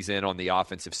Pittsburgh where he's in on the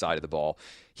offensive side of the ball.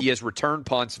 He has returned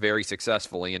punts very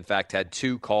successfully. In fact, had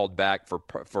 2 called back for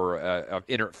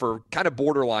kind of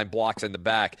borderline blocks in the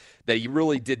back that he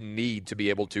really didn't need to be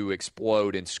able to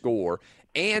explode and score.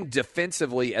 And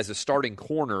defensively, as a starting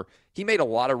corner, he made a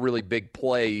lot of really big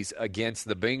plays against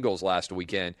the Bengals last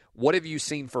weekend. What have you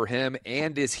seen for him,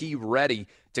 and is he ready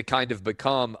to kind of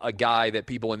become a guy that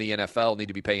people in the NFL need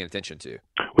to be paying attention to?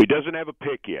 Well, he doesn't have a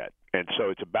pick yet, and so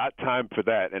it's about time for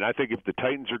that. And I think if the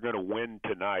Titans are going to win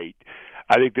tonight,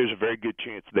 I think there's a very good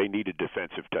chance they need a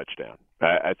defensive touchdown.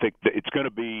 I think that it's going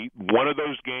to be one of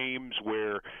those games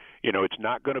where it's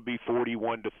not going to be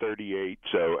 41-38.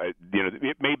 So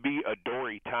it may be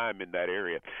Adoree time in that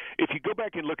area. If you go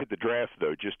back and look at the draft,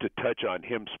 though, just to touch on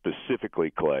him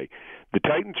specifically, Clay, the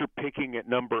Titans are picking at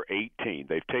number 18.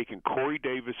 They've taken Corey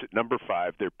Davis at number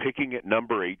 5. They're picking at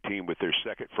number 18 with their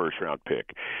second first-round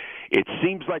pick. It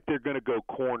seems like they're going to go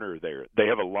corner there. They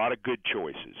have a lot of good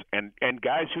choices and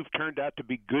guys who've turned out to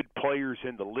be good players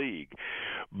in the league,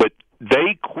 but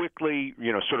they quickly,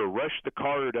 sort of rushed the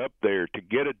card up there to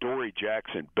get Adoree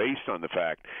Jackson based on the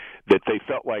fact that they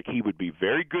felt like he would be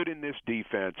very good in this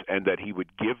defense and that he would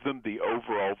give them the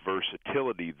overall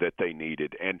versatility that they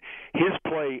needed. And his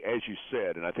play, as you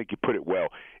said, and I think you put it well,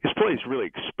 his play has really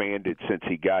expanded since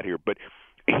he got here. But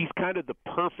he's kind of the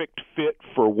perfect fit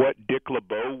for what Dick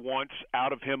LeBeau wants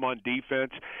out of him on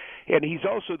defense, and he's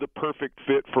also the perfect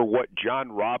fit for what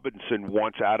John Robinson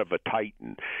wants out of a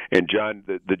Titan. And John,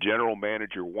 the general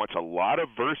manager, wants a lot of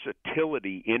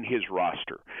versatility in his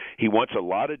roster. He wants a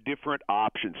lot of different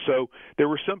options. So there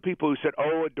were some people who said,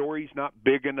 Adoree's not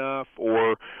big enough,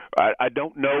 or I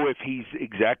don't know if he's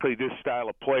exactly this style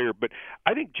of player. But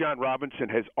I think John Robinson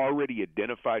has already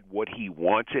identified what he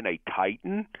wants in a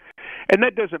Titan, and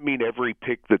that doesn't mean every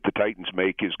pick that the Titans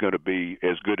make is going to be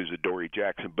as good as Adoree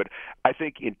Jackson, but I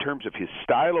think in terms of his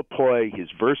style of play, his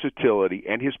versatility,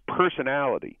 and his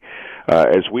personality,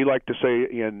 as we like to say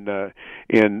in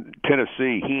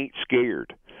Tennessee, he ain't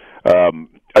scared.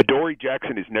 Adoree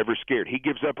Jackson is never scared. He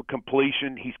gives up a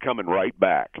completion, he's coming right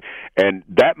back. And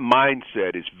that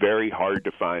mindset is very hard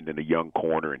to find in a young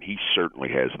corner, and he certainly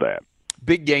has that.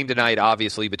 Big game tonight,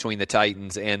 obviously, between the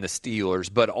Titans and the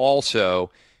Steelers, but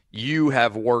also you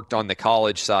have worked on the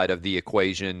college side of the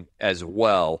equation as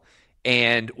well.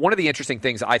 And one of the interesting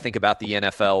things I think about the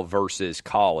NFL versus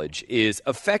college is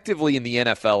effectively in the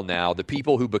NFL now, the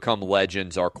people who become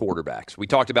legends are quarterbacks. We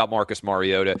talked about Marcus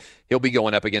Mariota. He'll be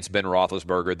going up against Ben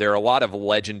Roethlisberger. There are a lot of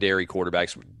legendary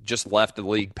quarterbacks just left the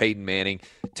league. Peyton Manning,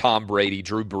 Tom Brady,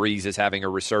 Drew Brees is having a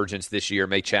resurgence this year,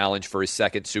 may challenge for his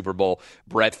second Super Bowl.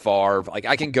 Brett Favre.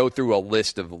 I can go through a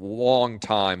list of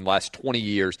last 20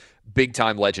 years,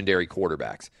 big-time legendary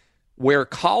quarterbacks. Where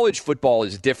college football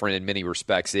is different in many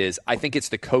respects is I think it's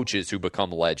the coaches who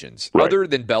become legends. Right. Other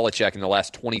than Belichick in the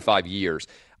last 25 years,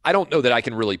 I don't know that I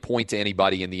can really point to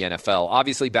anybody in the NFL.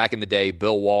 Obviously, back in the day,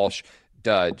 Bill Walsh,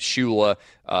 Shula,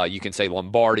 you can say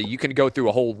Lombardi. You can go through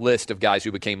a whole list of guys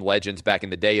who became legends back in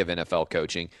the day of NFL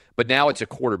coaching. But now it's a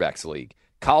quarterbacks league.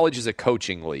 College is a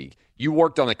coaching league. You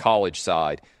worked on the college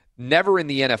side. Never in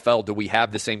the NFL do we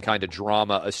have the same kind of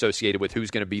drama associated with who's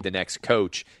going to be the next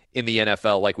coach in the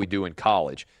NFL like we do in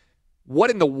college. What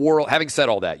in the world, having said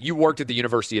all that, you worked at the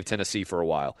University of Tennessee for a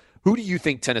while. Who do you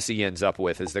think Tennessee ends up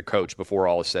with as their coach before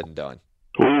all is said and done?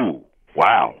 Ooh,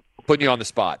 wow. Putting you on the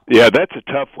spot. Yeah, that's a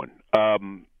tough one.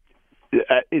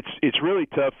 It's really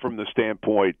tough from the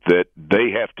standpoint that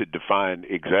they have to define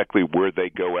exactly where they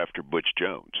go after Butch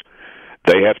Jones.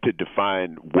 They have to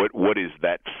define what is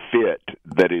that fit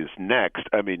that is next.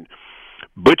 I mean,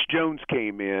 Butch Jones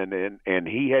came in and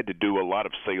he had to do a lot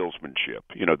of salesmanship.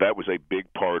 That was a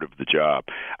big part of the job.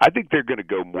 I think they're going to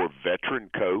go more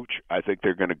veteran coach. I think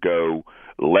they're going to go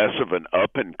less of an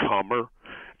up-and-comer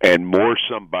and more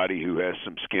somebody who has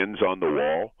some skins on the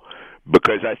wall.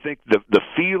 Because I think the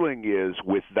feeling is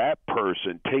with that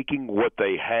person taking what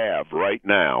they have right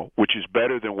now, which is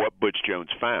better than what Butch Jones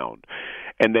found,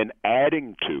 and then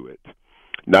adding to it,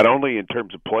 not only in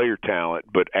terms of player talent,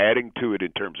 but adding to it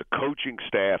in terms of coaching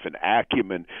staff and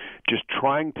acumen, just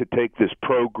trying to take this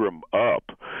program up.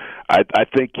 I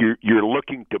think you're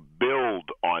looking to build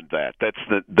on that. That's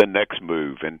the next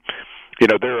move. And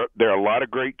there are a lot of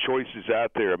great choices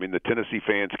out there. I mean, the Tennessee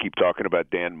fans keep talking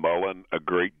about Dan Mullen a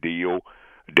great deal.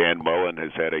 Dan Mullen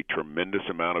has had a tremendous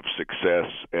amount of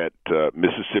success at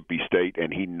Mississippi State,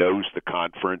 and he knows the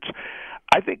conference.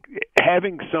 I think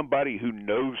having somebody who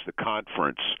knows the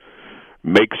conference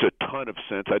makes a ton of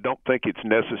sense. I don't think it's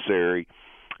necessary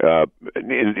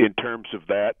in terms of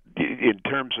that. In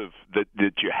terms of that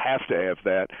you have to have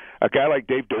that. A guy like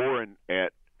Dave Doran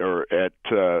at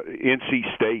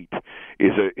NC State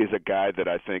is a guy that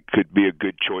I think could be a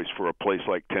good choice for a place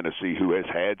like Tennessee, who has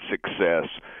had success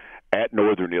at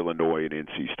Northern Illinois and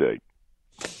NC State.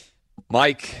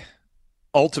 Mike,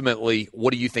 ultimately,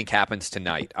 what do you think happens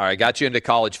tonight? All right, I got you into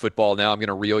college football. Now I'm going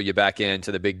to reel you back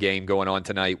into the big game going on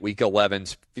tonight, Week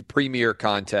 11's premier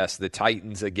contest, the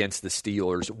Titans against the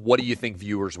Steelers. What do you think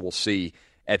viewers will see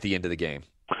at the end of the game?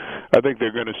 I think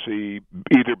they're going to see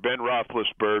either Ben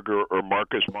Roethlisberger or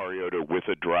Marcus Mariota with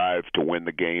a drive to win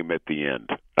the game at the end.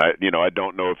 I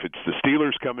don't know if it's the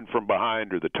Steelers coming from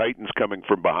behind or the Titans coming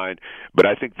from behind, but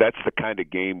I think that's the kind of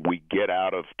game we get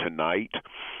out of tonight,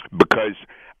 because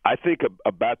I think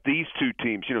about these two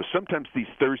teams. Sometimes these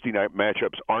Thursday night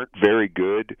matchups aren't very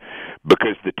good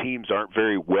because the teams aren't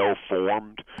very well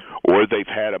formed, or they've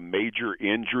had a major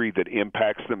injury that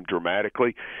impacts them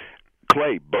dramatically.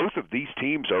 Clay, both of these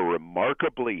teams are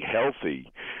remarkably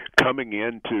healthy coming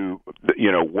into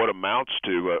what amounts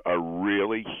to a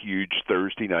really huge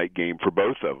Thursday night game for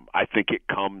both of them. I think it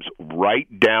comes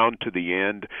right down to the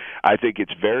end. I think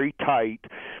it's very tight.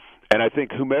 And I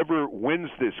think whomever wins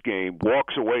this game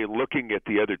walks away looking at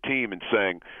the other team and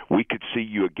saying, we could see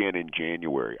you again in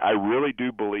January. I really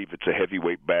do believe it's a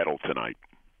heavyweight battle tonight.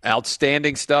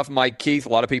 Outstanding stuff, Mike Keith. A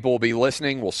lot of people will be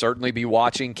listening. We'll certainly be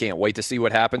watching. Can't wait to see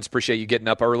what happens. Appreciate you getting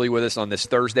up early with us on this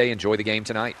Thursday. Enjoy the game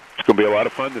tonight. It's going to be a lot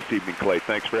of fun this evening, Clay.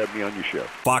 Thanks for having me on your show.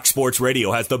 Fox Sports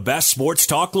Radio has the best sports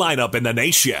talk lineup in the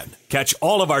nation. Catch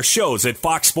all of our shows at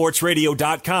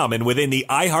foxsportsradio.com and within the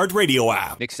iHeartRadio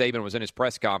app. Nick Saban was in his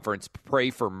press conference.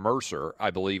 Pray for Mercer, I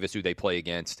believe, is who they play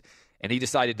against. And he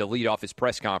decided to lead off his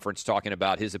press conference talking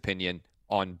about his opinion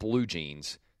on blue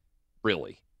jeans.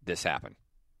 Really, this happened.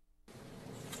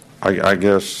 I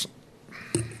guess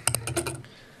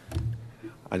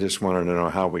I just wanted to know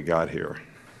how we got here.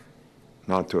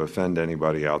 Not to offend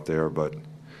anybody out there, but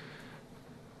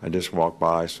I just walked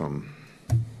by some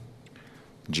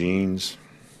jeans,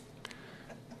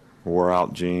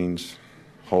 wore-out jeans,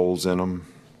 holes in them,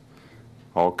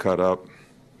 all cut up.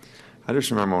 I just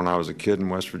remember when I was a kid in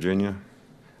West Virginia,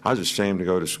 I was ashamed to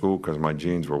go to school because my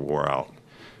jeans were wore out,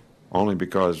 only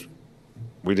because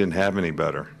we didn't have any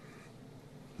better.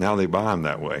 Now they buy them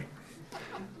that way.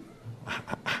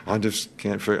 I just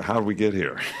can't figure how did we get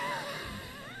here.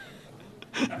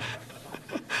 I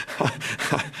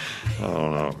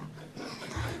don't know.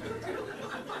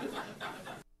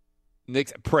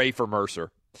 Nick, pray for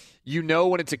Mercer.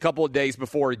 When it's a couple of days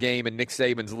before a game and Nick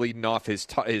Saban's leading off his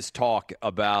talk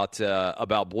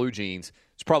about blue jeans,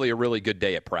 it's probably a really good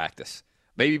day at practice.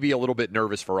 Maybe be a little bit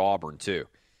nervous for Auburn too.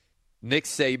 Nick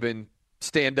Saban,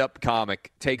 stand-up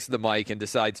comic, takes the mic and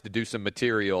decides to do some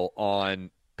material on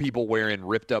people wearing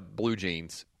ripped-up blue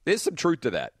jeans. There's some truth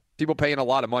to that. People paying a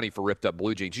lot of money for ripped-up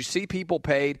blue jeans. You see people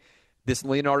paid this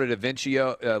Leonardo da Vinci,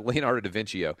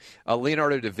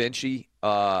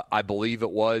 I believe it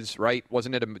was, right?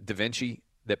 Wasn't it a Da Vinci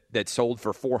that sold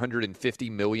for $450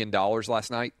 million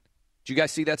last night? Did you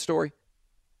guys see that story?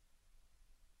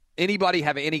 Anybody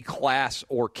have any class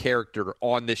or character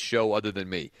on this show other than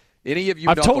me? Any of you?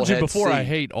 I've told you before I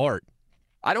hate art.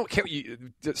 I don't care.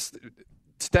 You just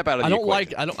step out of the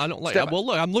equation. I don't like. Well,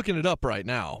 look, I'm looking it up right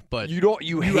now, but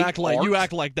you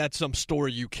act like that's some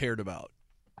story you cared about.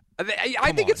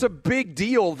 I think it's a big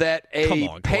deal that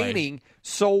a painting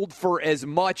sold for as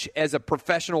much as a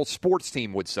professional sports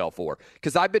team would sell for.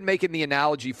 Because I've been making the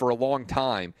analogy for a long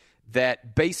time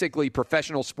that basically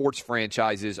professional sports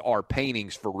franchises are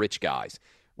paintings for rich guys.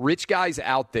 Rich guys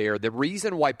out there, the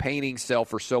reason why paintings sell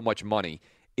for so much money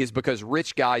is because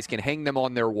rich guys can hang them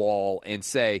on their wall and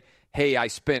say, hey, I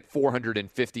spent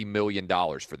 $450 million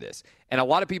for this. And a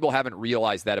lot of people haven't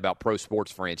realized that about pro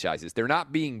sports franchises. They're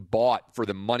not being bought for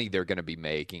the money they're going to be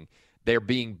making. They're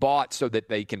being bought so that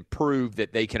they can prove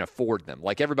that they can afford them.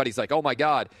 Like everybody's like, oh, my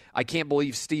God, I can't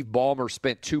believe Steve Ballmer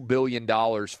spent $2 billion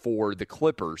for the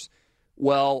Clippers.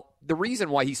 Well, the reason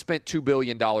why he spent $2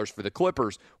 billion for the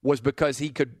Clippers was because he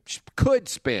could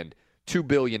spend $2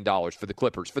 billion for the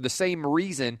Clippers for the same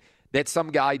reason that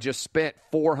some guy just spent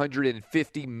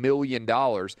 $450 million.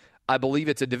 I believe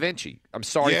it's a Da Vinci. I'm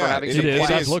sorry for having it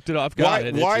is. I've looked it up.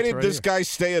 Why did this guy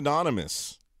stay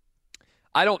anonymous?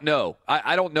 I don't know.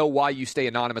 I don't know why you stay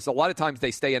anonymous. A lot of times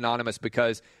they stay anonymous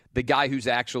because the guy who's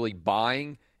actually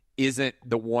buying isn't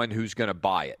the one who's going to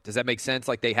buy it. Does that make sense?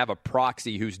 Like they have a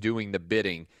proxy who's doing the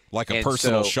bidding. Like a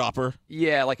personal shopper?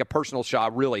 Yeah, like a personal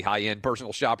shop, really high-end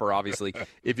personal shopper, obviously,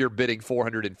 if you're bidding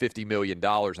 $450 million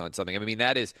on something. I mean,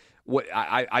 that is what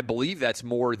I believe that's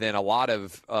more than a lot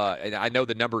of and I know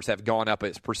the numbers have gone up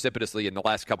as precipitously in the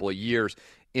last couple of years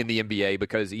in the NBA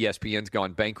because ESPN's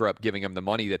gone bankrupt giving them the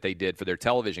money that they did for their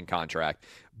television contract.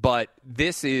 But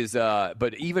this is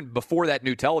but even before that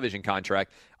new television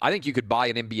contract, I think you could buy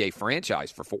an NBA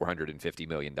franchise for $450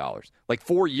 million. Like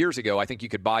 4 years ago, I think you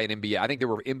could buy an NBA. I think there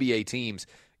were NBA teams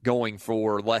going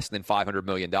for less than $500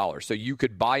 million. So you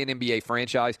could buy an NBA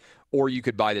franchise or you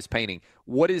could buy this painting.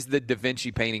 What is the Da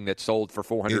Vinci painting that sold for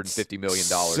 $450 million?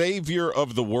 Savior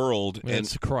of the world.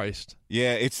 It's Christ.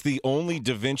 Yeah, it's the only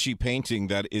Da Vinci painting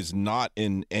that is not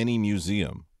in any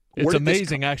museum. It's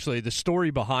amazing, actually. The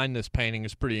story behind this painting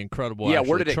is pretty incredible. Yeah, actually.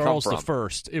 Where did it come from?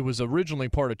 Charles I. It was originally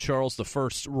part of Charles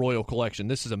I's royal collection.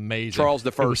 This is amazing. Charles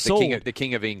I, the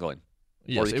king of England.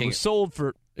 Yes,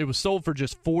 it was sold for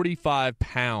just 45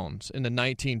 pounds in the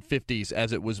 1950s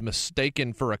as it was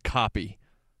mistaken for a copy.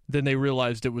 Then they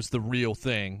realized it was the real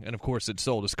thing, and of course it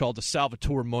sold. It's called the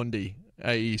Salvator Mundi,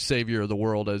 i.e. Savior of the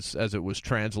World as it was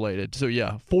translated. So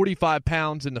yeah, 45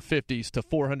 pounds in the 50s to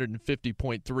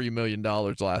 $450.3 million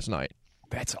last night.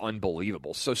 That's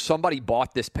unbelievable. So somebody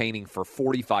bought this painting for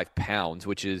 45 pounds,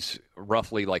 which is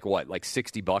roughly like what, like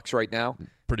 $60 right now?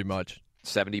 Pretty much.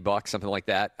 $70, something like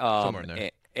that. Somewhere in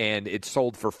there. And it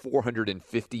sold for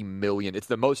 $450 million. It's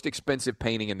the most expensive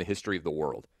painting in the history of the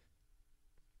world.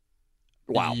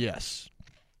 Wow. Yes.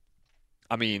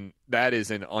 I mean, that is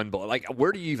an unbelievable. Like,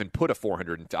 where do you even put a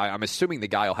 400? I'm assuming the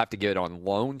guy will have to get it on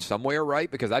loan somewhere,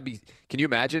 right? Because can you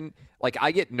imagine? Like,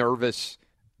 I get nervous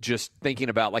just thinking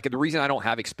about, like, the reason I don't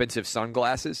have expensive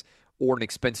sunglasses or an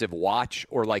expensive watch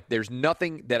or, like, there's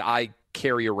nothing that I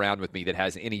carry around with me that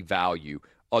has any value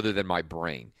other than my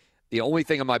brain. The only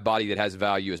thing on my body that has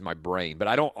value is my brain. But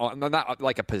I'm not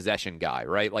like a possession guy,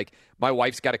 right? Like, my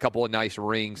wife's got a couple of nice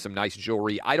rings, some nice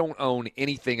jewelry. I don't own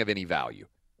anything of any value,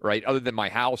 right? Other than my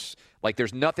house. Like,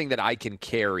 there's nothing that I can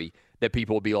carry that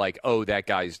people will be like, oh, that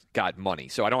guy's got money.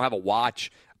 So I don't have a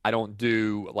watch. I don't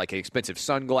do, like, expensive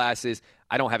sunglasses.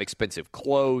 I don't have expensive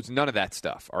clothes. None of that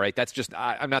stuff, all right? That's just,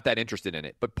 I'm not that interested in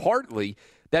it. But partly,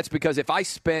 that's because if I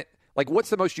spent, like, what's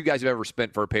the most you guys have ever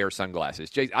spent for a pair of sunglasses?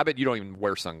 Jason, I bet you don't even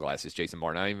wear sunglasses, Jason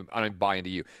Martin. I don't even buy into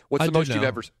you. What's the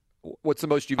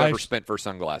most you've ever spent for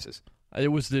sunglasses? It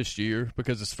was this year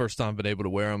because it's the first time I've been able to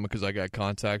wear them because I got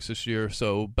contacts this year.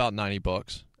 So about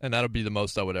 $90, and that'll be the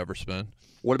most I would ever spend.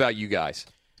 What about you guys?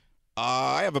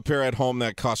 I have a pair at home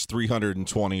that costs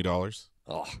 $320.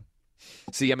 Oh,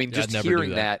 see, I mean, just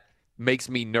hearing that makes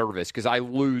me nervous because I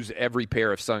lose every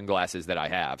pair of sunglasses that I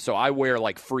have. So I wear,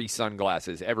 like, free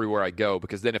sunglasses everywhere I go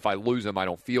because then if I lose them, I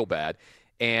don't feel bad.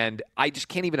 And I just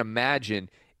can't even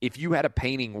imagine if you had a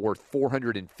painting worth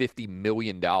 $450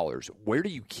 million, where do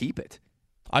you keep it?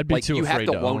 I'd be too afraid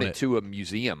to loan own it to a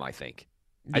museum, I think.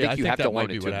 Yeah, I think you have to loan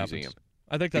it to a museum.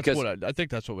 I think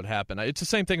that's what would happen. It's the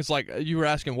same thing as, like, you were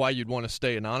asking why you'd want to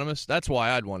stay anonymous. That's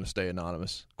why I'd want to stay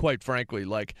anonymous. Quite frankly,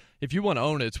 like, if you want to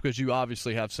own it, it's because you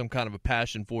obviously have some kind of a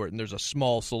passion for it, and there's a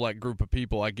small select group of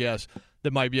people, I guess,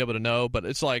 that might be able to know. But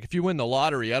it's like, if you win the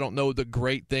lottery, I don't know the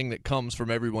great thing that comes from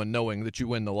everyone knowing that you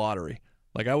win the lottery.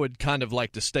 Like, I would kind of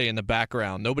like to stay in the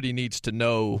background. Nobody needs to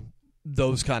know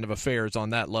those kind of affairs on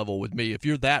that level with me. If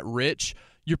you're that rich,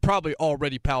 you're probably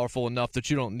already powerful enough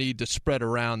that you don't need to spread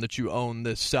around that you own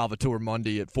this Salvator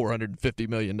Mundi at $450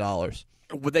 million.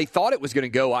 they thought it was going to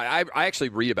go. I actually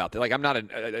read about that. Like, I'm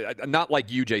not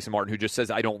like you, Jason Martin, who just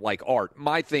says I don't like art.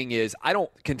 My thing is,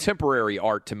 contemporary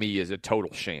art to me is a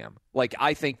total sham. Like,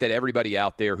 I think that everybody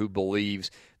out there who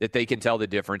believes that they can tell the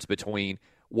difference between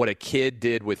what a kid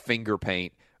did with finger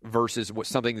paint versus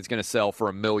something that's going to sell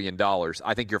for $1 million,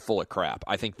 I think you're full of crap.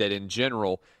 I think that in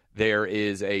general, there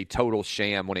is a total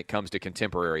sham when it comes to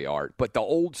contemporary art. But the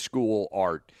old school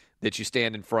art that you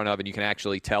stand in front of and you can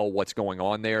actually tell what's going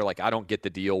on there. Like, I don't get the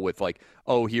deal with, like,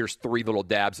 oh, here's 3 little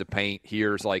dabs of paint.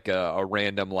 Here's, like, a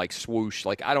random, like, swoosh.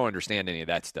 Like, I don't understand any of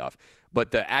that stuff.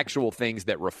 But the actual things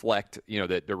that reflect,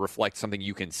 that reflect something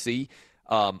you can see,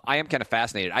 I am kind of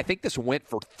fascinated. I think this went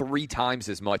for 3 times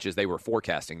as much as they were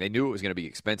forecasting. They knew it was going to be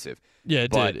expensive. Yeah,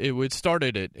 it did. It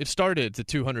started at the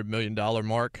 $200 million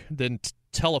mark. Then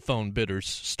telephone bidders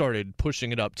started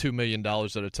pushing it up $2 million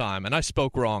at a time. And I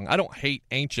spoke wrong. I don't hate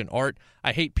ancient art.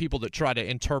 I hate people that try to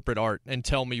interpret art and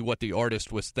tell me what the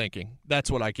artist was thinking.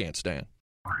 That's what I can't stand.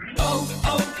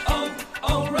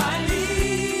 O'Reilly.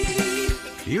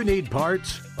 You need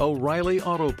parts? O'Reilly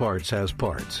Auto Parts has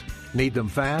parts. Need them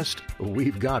fast?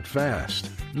 We've got fast.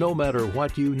 No matter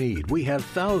what you need, we have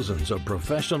thousands of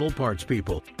professional parts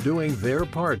people doing their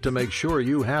part to make sure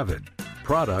you have it.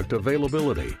 Product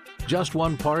availability. Just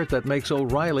one part that makes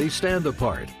O'Reilly stand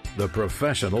apart. The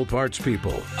professional parts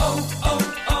people.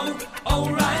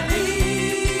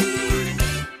 O'Reilly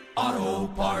Auto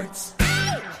Parts.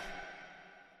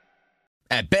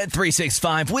 At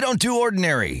Bet365, we don't do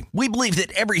ordinary. We believe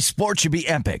that every sport should be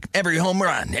epic. Every home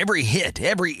run, every hit,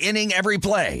 every inning, every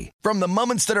play. From the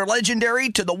moments that are legendary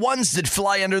to the ones that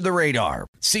fly under the radar.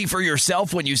 See for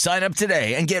yourself when you sign up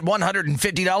today and get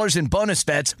 $150 in bonus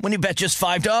bets when you bet just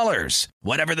 $5.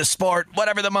 Whatever the sport,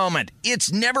 whatever the moment,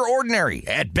 it's never ordinary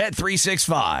at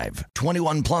Bet365.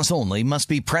 21 plus only. Must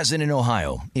be present in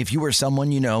Ohio. If you or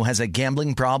someone you know has a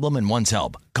gambling problem and wants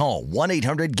help, call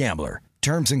 1-800-GAMBLER.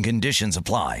 Terms and conditions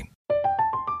apply.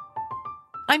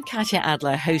 I'm Katya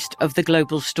Adler, host of The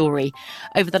Global Story.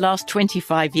 Over the last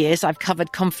 25 years, I've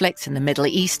covered conflicts in the Middle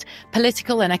East,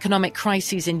 political and economic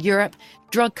crises in Europe,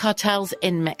 drug cartels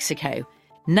in Mexico.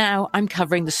 Now I'm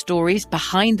covering the stories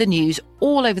behind the news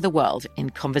all over the world in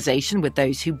conversation with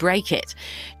those who break it.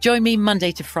 Join me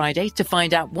Monday to Friday to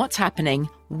find out what's happening,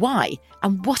 why,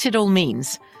 and what it all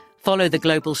means. Follow The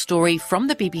Global Story from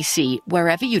the BBC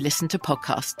wherever you listen to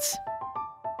podcasts.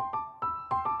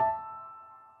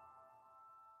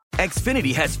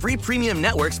 Xfinity has free premium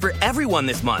networks for everyone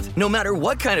this month, no matter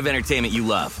what kind of entertainment you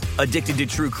love. Addicted to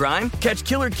true crime? Catch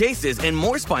killer cases and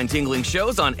more spine-tingling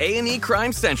shows on A&E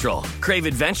Crime Central. Crave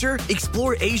adventure?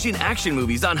 Explore Asian action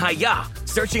movies on Hi-Ya.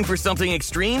 Searching for something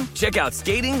extreme? Check out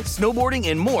skating, snowboarding,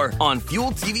 and more on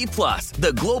Fuel TV Plus,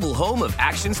 the global home of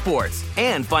action sports.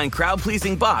 And find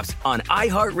crowd-pleasing bops on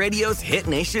iHeartRadio's Hit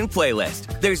Nation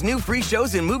playlist. There's new free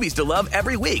shows and movies to love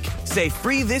every week. Say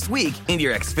free this week in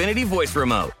your Xfinity voice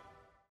remote.